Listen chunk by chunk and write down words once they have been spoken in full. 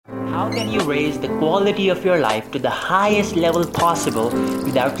How can you raise the quality of your life to the highest level possible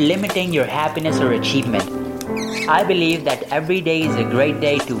without limiting your happiness or achievement? I believe that every day is a great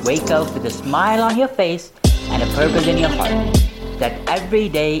day to wake up with a smile on your face and a purpose in your heart. That every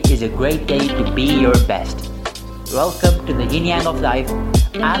day is a great day to be your best. Welcome to the Yin Yang of Life.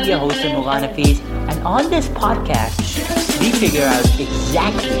 I'm your host Armughan Hafiz, and on this podcast, we figure out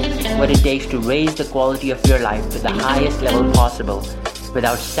exactly what it takes to raise the quality of your life to the highest level possible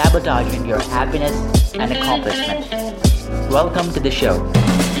without sabotaging your happiness and accomplishment. Welcome to the show.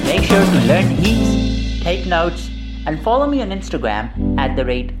 Make sure to learn heaps, take notes, and follow me on Instagram at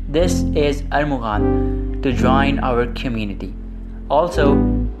 @thisisarmughan to join our community. Also,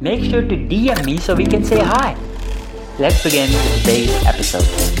 make sure to DM me so we can say hi. Let's begin with today's episode.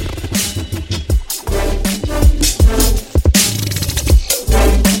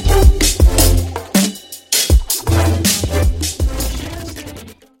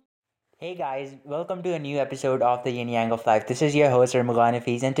 Hey guys, welcome to a new episode of the Yin Yang of Life. This is your host Armughan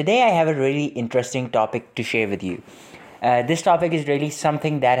Hafiz, and today I have a really interesting topic to share with you. This topic is really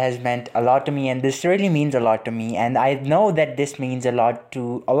something that has meant a lot to me, and this really means a lot to me, and I know that this means a lot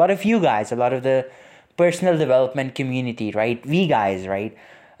to a lot of you guys, a lot of the personal development community, right? We guys, right?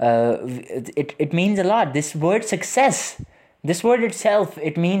 It means a lot. This word success, this word itself,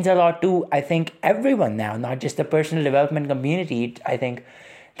 it means a lot to, I think, everyone now, not just the personal development community. I think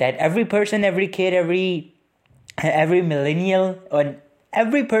that every person, every kid, every millennial, or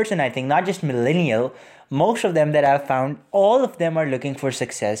every person, I think, not just millennial, most of them that I've found, all of them are looking for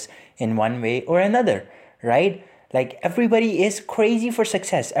success in one way or another, right? Like everybody is crazy for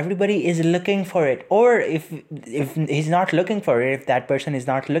success. Everybody is looking for it. Or if he's not looking for it, if that person is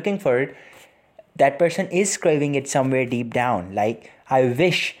not looking for it, that person is craving it somewhere deep down. Like, I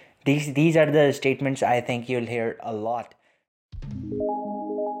wish. These are the statements I think you'll hear a lot.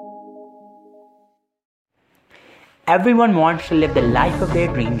 Everyone wants to live the life of their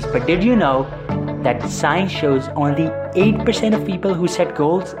dreams, but did you know that science shows only 8% of people who set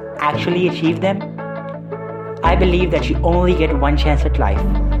goals actually achieve them? I believe that you only get one chance at life.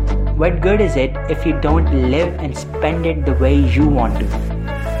 What good is it if you don't live and spend it the way you want to?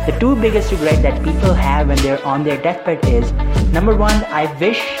 The two biggest regrets that people have when they're on their deathbed is, number one, I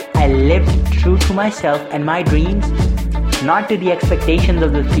wish I lived true to myself and my dreams, not to the expectations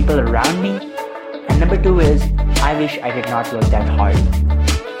of the people around me. And number two is, I wish I did not work that hard.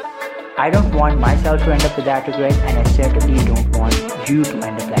 I don't want myself to end up with that regret, and I certainly don't want you to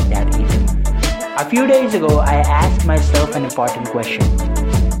end up like that either. A few days ago, I asked myself an important question.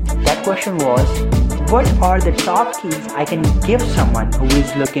 That question was, what are the top keys I can give someone who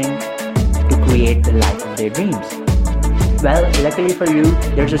is looking to create the life of their dreams? Well, luckily for you,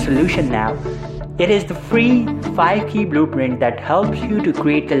 there's a solution now. It is the free 5-key blueprint that helps you to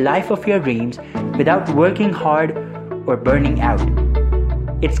create the life of your dreams without working hard or burning out.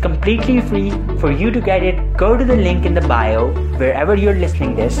 It's completely free. For you to get it, go to the link in the bio, wherever you're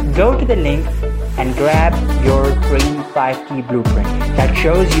listening this, go to the link and grab your free 5-key blueprint that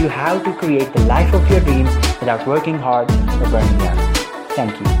shows you how to create the life of your dreams without working hard or burning out.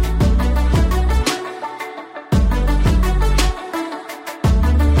 Thank you.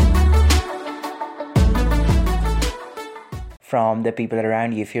 From the people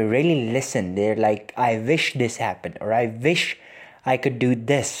around you, if you really listen, they're like, I wish this happened, or I wish I could do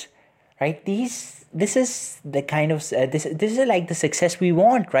this, right? This is the kind of this is like the success we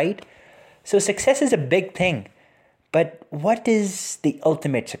want, right? So success is a big thing, but what is the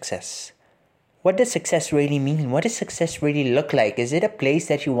ultimate success? What does success really mean? What does success really look like? Is it a place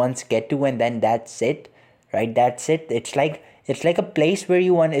that you once get to and then that's it, right? That's it. It's like a place where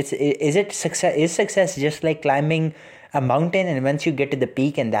you want. Is it success? Is success just like climbing a mountain and once you get to the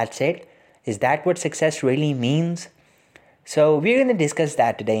peak and that's it? Is that what success really means? So we're going to discuss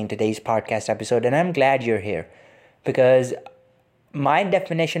that today in today's podcast episode, and I'm glad you're here because my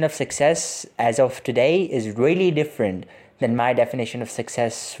definition of success as of today is really different than my definition of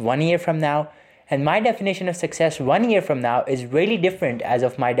success 1 year from now, and my definition of success 1 year from now is really different as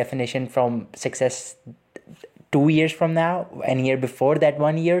of my definition from success 2 years from now, and year before that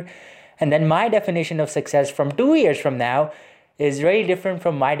 1 year, and then my definition of success from 2 years from now is very different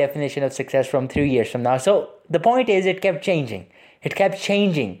from my definition of success from 3 years from now. So the point is, it kept changing.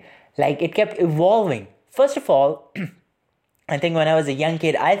 Like it kept evolving. First of all, I think when I was a young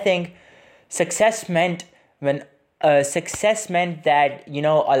kid, I think success meant that,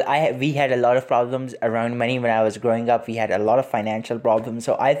 we had a lot of problems around money when I was growing up. We had a lot of financial problems.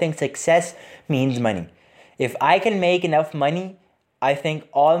 So I think success means money. If I can make enough money, I think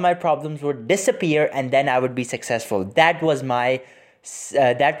all my problems would disappear and then I would be successful. That was my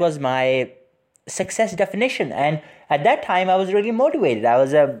that was my success definition. And at that time, I was really motivated. I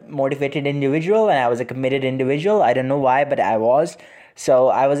was a motivated individual and I was a committed individual. I don't know why, but I was. So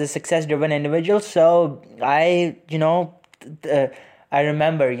I was a success driven individual. So I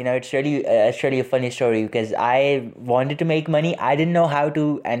remember, it's really a funny story because I wanted to make money. I didn't know how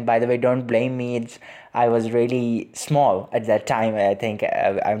to. And by the way, don't blame me. I was really small at that time. I think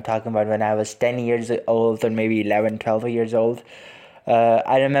I'm talking about when I was 10 years old or maybe 11, 12 years old.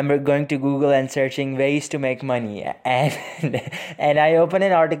 I remember going to Google and searching ways to make money, and and I opened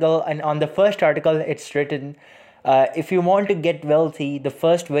an article, and on the first article it's written, if you want to get wealthy, the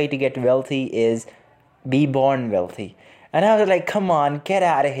first way to get wealthy is be born wealthy. And I was like, come on, get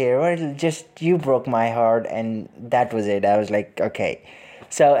out of here. Or just, you broke my heart. And that was it. I was like, okay.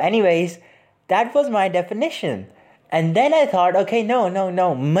 So anyways, that was my definition. And then I thought, okay,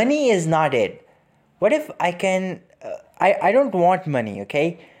 no. Money is not it. What if I can... I don't want money,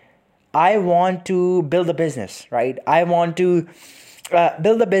 okay? I want to build a business, right? I want to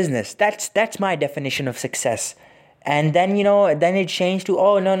build a business. That's my definition of success. And then, then it changed to,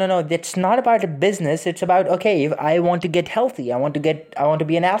 oh, no. It's not about a business. It's about, okay, if I want to get healthy, I want to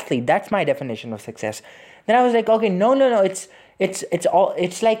be an athlete. That's my definition of success. Then I was like, okay, no.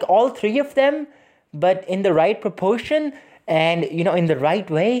 It's like all three of them, but in the right proportion and, in the right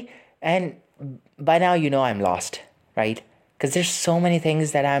way. And by now, I'm lost, right? Because there's so many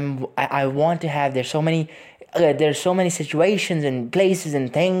things that I want to have. There's so many situations and places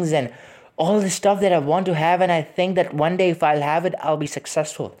and things and all the stuff that I want to have, and I think that one day if I'll have it, I'll be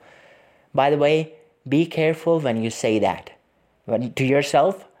successful. By the way, be careful when you say that, to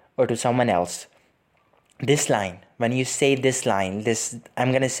yourself or to someone else. This line, when you say this line,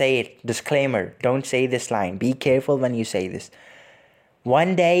 I'm going to say it, disclaimer, don't say this line. Be careful when you say this.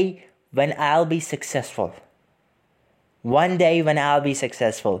 One day when I'll be successful. One day when I'll be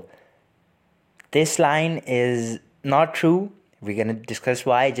successful. This line is not true. We're going to discuss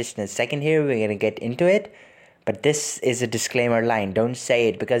why just in a second here. We're going to get into it. But this is a disclaimer line. Don't say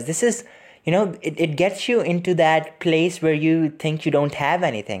it, because this is, it gets you into that place where you think you don't have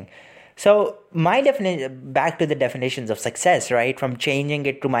anything. So my definition, back to the definitions of success, right? From changing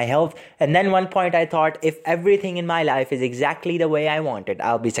it to my health. And then one point I thought, if everything in my life is exactly the way I want it,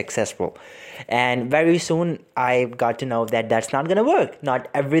 I'll be successful. And very soon I got to know that that's not going to work. Not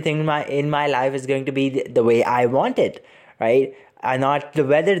everything in my life is going to be the way I want it, right? Not the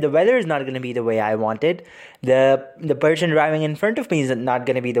weather. The weather is not going to be the way I want it. The person driving in front of me is not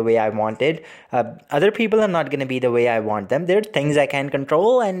going to be the way I want it. Other people are not going to be the way I want them. There are things I can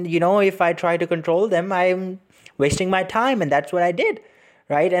control, and if I try to control them, I'm wasting my time, and that's what I did,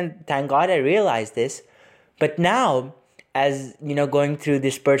 right? And thank God I realized this. But now, as going through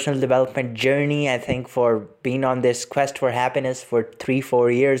this personal development journey, I think for being on this quest for happiness for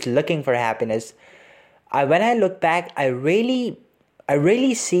 3-4 years, looking for happiness, when I look back, I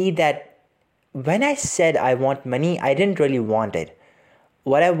really see that when I said I want money, I didn't really want it.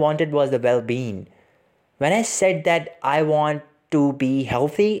 What I wanted was the well-being. When I said that I want to be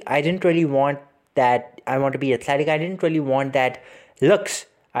healthy, I didn't really want that. I want to be athletic. I didn't really want that looks.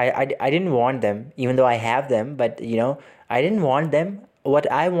 I didn't want them, even though I have them. But I didn't want them. What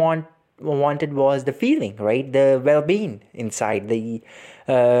I wanted was the feeling, right? The well-being inside, the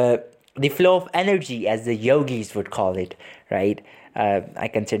flow of energy, as the yogis would call it, right? I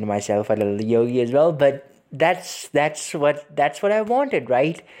consider myself a little yogi as well, but that's what I wanted,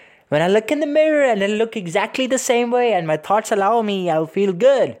 right? When I look in the mirror and I look exactly the same way and my thoughts allow me, I'll feel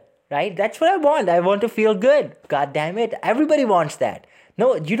good, right? That's what I want. I want to feel good. God damn it. Everybody wants that.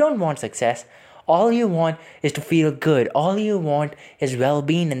 No, you don't want success. All you want is to feel good. All you want is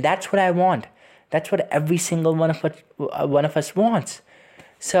well-being, and that's what I want. That's what every single one of us wants.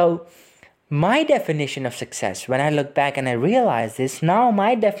 So my definition of success, when I look back and I realize this, now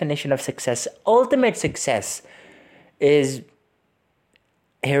my definition of success, ultimate success, is,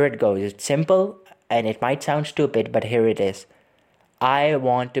 here it goes. It's simple and it might sound stupid, but here it is. I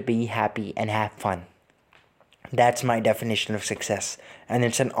want to be happy and have fun. That's my definition of success. And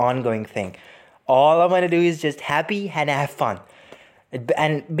it's an ongoing thing. All I want to do is just happy and have fun.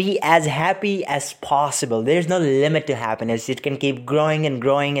 And be as happy as possible. There's no limit to happiness. It can keep growing and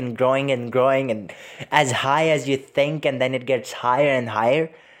growing and growing and growing, and as high as you think, and then it gets higher and higher,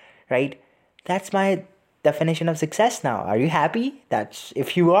 right? That's my definition of success now. Are you happy?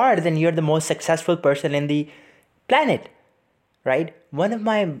 If you are, then you're the most successful person in the planet, right? One of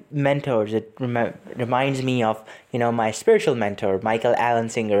my mentors, it reminds me of, my spiritual mentor, Michael Allen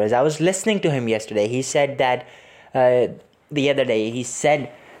Singer. As I was listening to him yesterday, he said that, the other day, he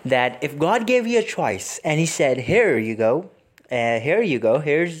said that if God gave you a choice and he said, here you go, here you go,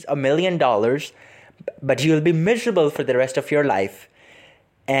 here's $1 million, but you'll be miserable for the rest of your life.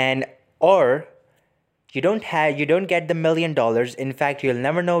 And or you don't get the $1 million. In fact, you'll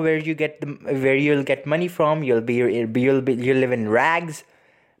never know where you'll get money from. You'll live in rags,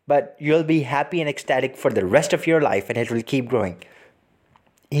 but you'll be happy and ecstatic for the rest of your life, and it will keep growing.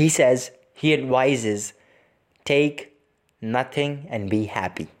 He advises, take nothing and be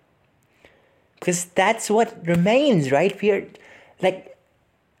happy. Because that's what remains, right? We're like,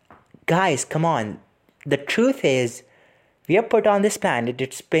 guys, come on. The truth is, we are put on this planet,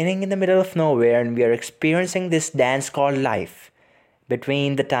 it's spinning in the middle of nowhere, and we are experiencing this dance called life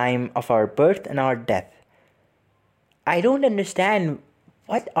between the time of our birth and our death. I don't understand,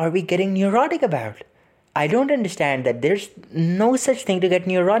 what are we getting neurotic about? I don't understand that there's no such thing to get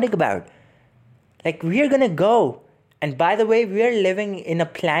neurotic about. Like, we are gonna go. And by the way, we are living in a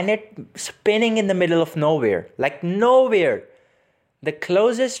planet spinning in the middle of nowhere. Like, nowhere. The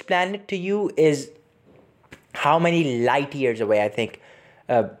closest planet to you is how many light years away, I think.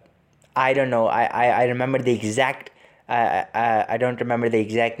 I don't know. I remember the exact... I don't remember the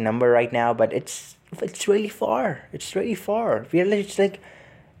exact number right now, but it's really far. It's really far. It's like...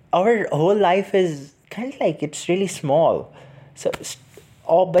 Our whole life is kind of like... It's really small. So...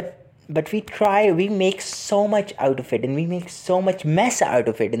 But we make so much out of it, and we make so much mess out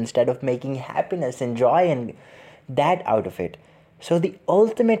of it instead of making happiness and joy and that out of it. So the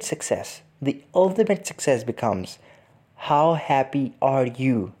ultimate success becomes, how happy are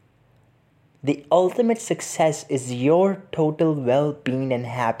you? The ultimate success is your total well-being and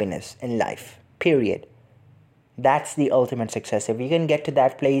happiness in life, period. That's the ultimate success. If you can get to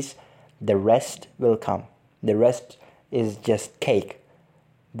that place, the rest will come. The rest is just cake.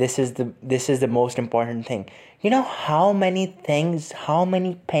 This is the most important thing. You know how many things, how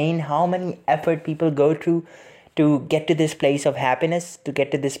many pain, how many effort people go through to get to this place of happiness, to get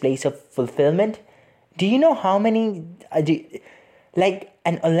to this place of fulfillment? Do you know how many, like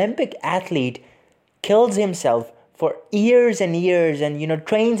an Olympic athlete kills himself for years and years and,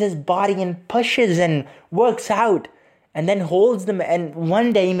 trains his body and pushes and works out and then holds them, and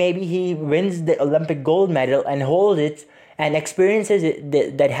one day maybe he wins the Olympic gold medal and holds it and experiences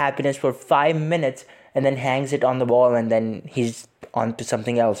that happiness for 5 minutes and then hangs it on the wall, and then he's on to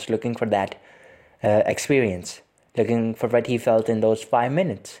something else, looking for that experience, looking for what he felt in those 5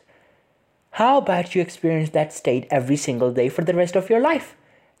 minutes. How about you experience that state every single day for the rest of your life?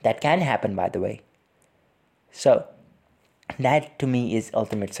 That can happen, by the way. So, that to me is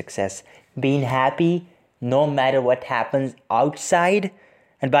ultimate success. Being happy no matter what happens outside.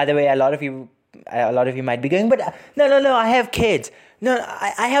 And by the way, a lot of you might be going, but no, I have kids. No,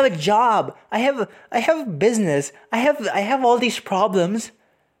 I have a job. I have a business. I have all these problems.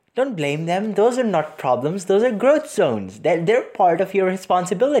 Don't blame them. Those are not problems. Those are growth zones. They're part of your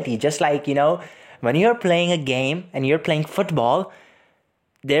responsibility. Just like, when you're playing a game and you're playing football,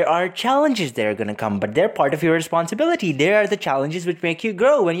 there are challenges that are going to come, but they're part of your responsibility. They are the challenges which make you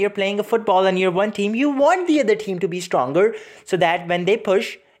grow. When you're playing a football and you're one team, you want the other team to be stronger so that when they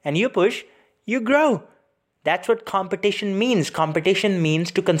push and you push, you grow. That's what competition means. Competition means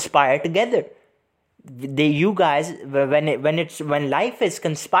to conspire together. You guys, when life is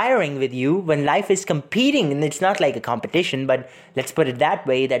conspiring with you, when life is competing, and it's not like a competition, but let's put it that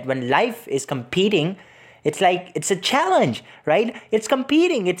way, that when life is competing, it's like it's a challenge, right? It's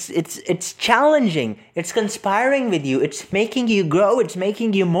competing, it's challenging, it's conspiring with you, it's making you grow, it's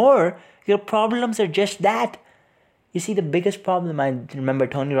making you more. Your problems are just that. You see, the biggest problem, I remember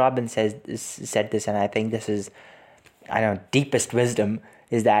Tony Robbins said this, and I think this is, deepest wisdom,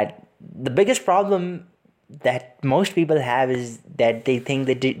 is that the biggest problem that most people have is that they think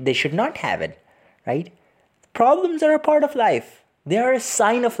that they should not have it, right? Problems are a part of life. They are a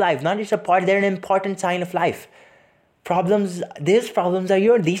sign of life, not just a part, they're an important sign of life. These problems are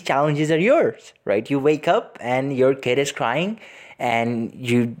yours, these challenges are yours, right? You wake up and your kid is crying and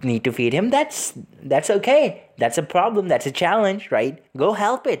you need to feed him. That's okay. That's a problem, that's a challenge, right? Go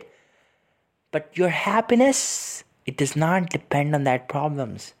help it. But your happiness, it does not depend on that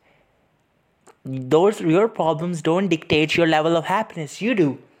problems. Your problems don't dictate your level of happiness. You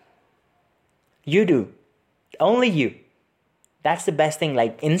do. Only you. That's the best thing.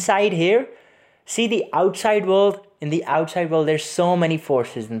 Like inside here, see the outside world. In the outside world, there's so many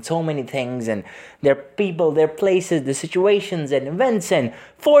forces and so many things, and there are people, there are places, the situations and events and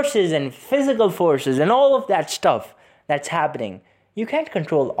forces and physical forces and all of that stuff that's happening. You can't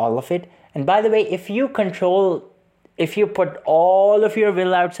control all of it. And by the way, if you put all of your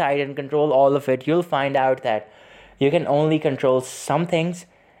will outside and control all of it, you'll find out that you can only control some things,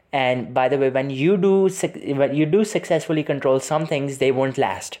 And by the way, when you do successfully control some things, they won't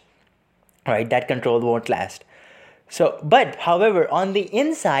last, right? That control won't last. So, but however, on the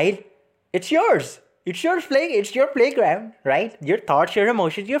inside, it's yours. It's your playground, right? Your thoughts, your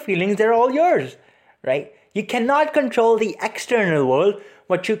emotions, your feelings, they're all yours, right? You cannot control the external world.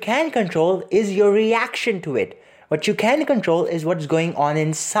 What you can control is your reaction to it. What you can control is what's going on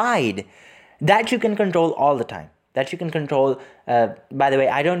inside. That you can control all the time. That you can control. By the way,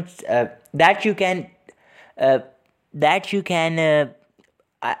 I'm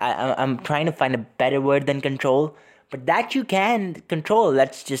trying to find a better word than control. But that you can control.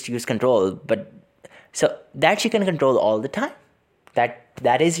 Let's just use control. But so that you can control all the time.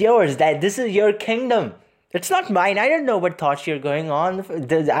 That is yours. This is your kingdom. It's not mine. I don't know what thoughts you're going on.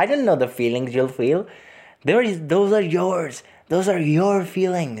 I don't know the feelings you'll feel. Those are yours. Those are your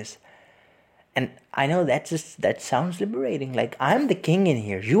feelings. And I know that sounds liberating. Like, I'm the king in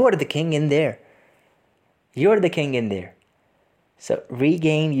here. You are the king in there. You're the king in there. So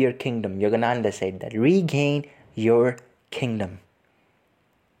regain your kingdom. Yogananda said that. Regain your kingdom.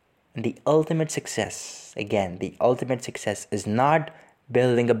 And the ultimate success is not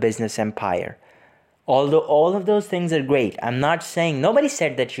building a business empire. Although all of those things are great. I'm not saying, nobody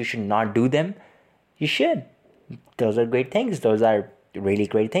said that you should not do them. You should. Those are great things. Those are really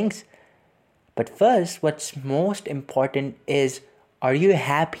great things. But first, what's most important is, are you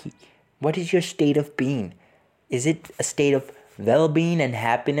happy? What is your state of being? Is it a state of well-being and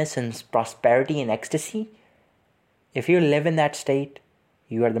happiness and prosperity and ecstasy? If you live in that state,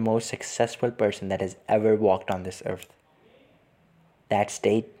 you are the most successful person that has ever walked on this earth. That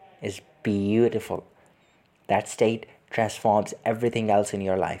state is beautiful. That state transforms everything else in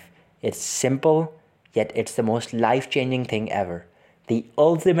your life. It's simple, yet it's the most life-changing thing ever. The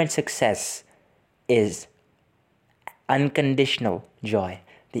ultimate success is unconditional joy.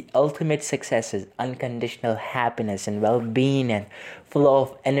 The ultimate success is unconditional happiness and well-being and full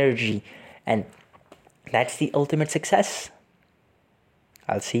of energy. And that's the ultimate success.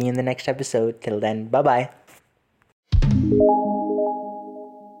 I'll see you in the next episode. Till then, bye-bye.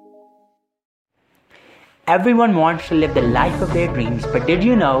 Everyone wants to live the life of their dreams, but did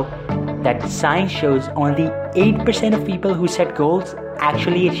you know that science shows only 8% of people who set goals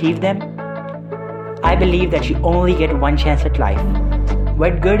actually achieve them? I believe that you only get one chance at life.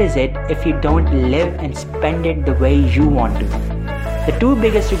 What good is it if you don't live and spend it the way you want to? The two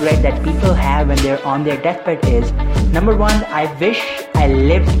biggest regrets that people have when they're on their deathbed is, number one, I wish I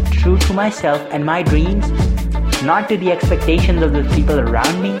lived true to myself and my dreams, not to the expectations of the people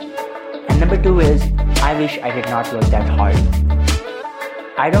around me. And number two is, I wish I did not work that hard.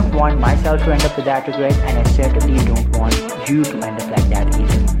 I don't want myself to end up with that regret, and I certainly don't want you to end up like that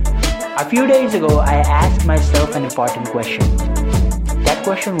either. A few days ago, I asked myself an important question. That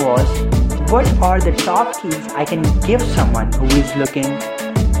question was, what are the top keys I can give someone who is looking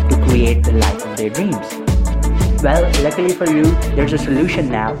to create the life of their dreams? Well, luckily for you, there's a solution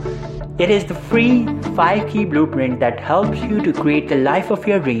now. It is the free 5-key blueprint that helps you to create the life of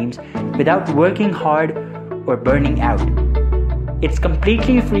your dreams without working hard or burning out. It's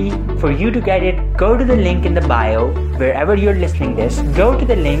completely free. For you to get it, go to the link in the bio, wherever you're listening this, go to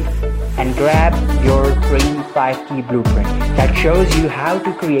the link and grab your free 5-key blueprint that shows you how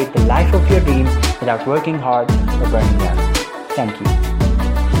to create the life of your dreams without working hard or burning out. Thank you.